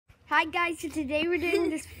Hi guys, so today we're doing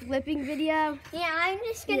this flipping video. Yeah, I'm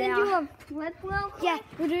just gonna do a flip real quick.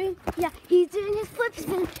 He's doing his flips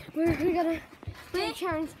and we're gonna take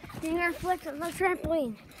turns doing our flips on the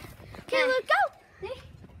trampoline. Okay, let's go! 3,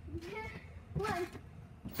 2, 1.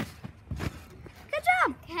 Good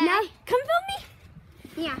job! Okay. Now, come film me.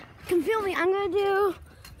 Yeah. Come film me. I'm gonna do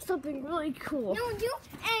something really cool. No, do.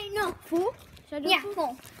 Hey, no. Full? Should I do Yeah, full?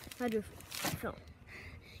 full. I'll do full.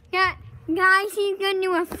 Yeah, guys, he's gonna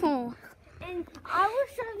do a full. And I will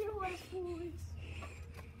show you what a full is.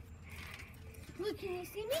 Look, can you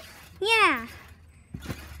see me? Yeah.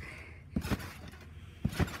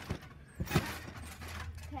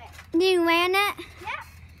 Okay. Do you land it? Yeah.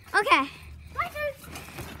 Okay. My turn.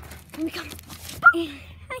 Let me come.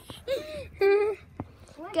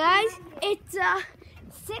 Guys, it's a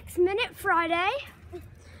 6-minute Friday.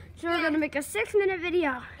 So we're gonna make a 6-minute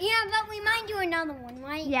video. Yeah, but we might do another one,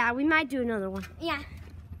 right? Yeah, we might do another one. Yeah.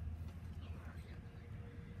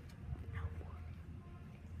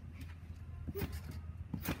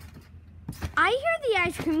 I hear the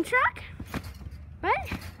ice cream truck. What?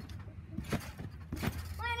 Let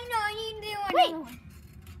me know. I need to do another Wait. one.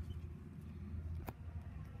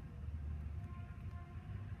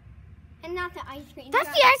 And not the ice cream That's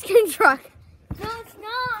truck. the ice cream truck. No, it's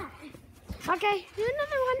not. Okay, do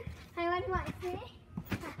another one. I want to see.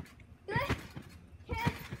 3, 2,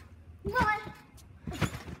 1.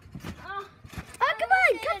 Oh, come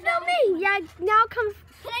on, come film me. Yeah, now come.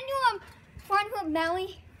 Can I do a front foot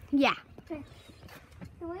belly? Yeah. Okay.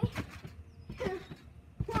 3, 2,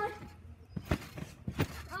 1.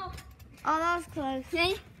 Oh. Oh, that was close.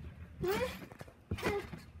 Ready? 3, 2,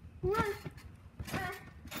 1. I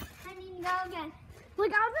need to go again.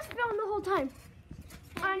 Look, I'll just film the whole time.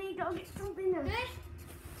 I need to go get something new. 3,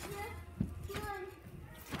 2,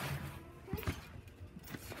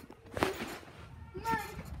 1.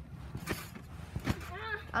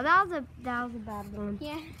 Oh, that was a bad one.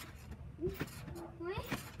 Yeah. 3,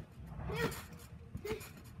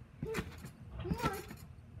 2, 1.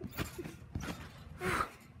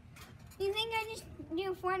 You think I just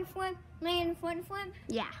do front flip, land front flip?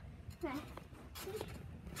 Yeah. Okay.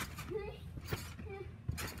 3, 2,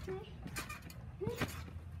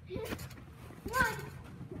 1.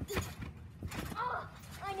 Oh,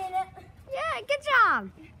 I did it. Yeah, good job.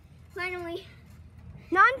 Finally.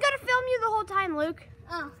 Now I'm gonna film you the whole time, Luke.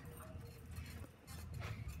 Oh.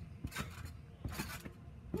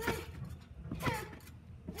 3,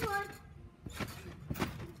 2, 1.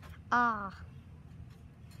 Ah.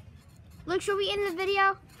 Luke, should we end the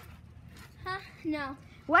video? Huh? No.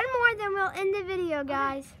 One more, then we'll end the video,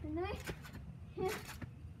 guys. 3, 2, 1.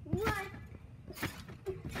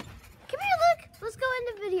 Come here, Luke. Let's go end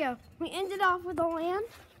the video. We ended off with a land.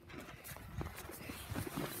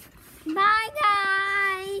 Bye,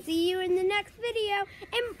 guys. See you in the next video.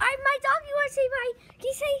 And my dog, you want to say bye? Can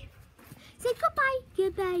you say goodbye?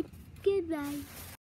 Goodbye. Goodbye.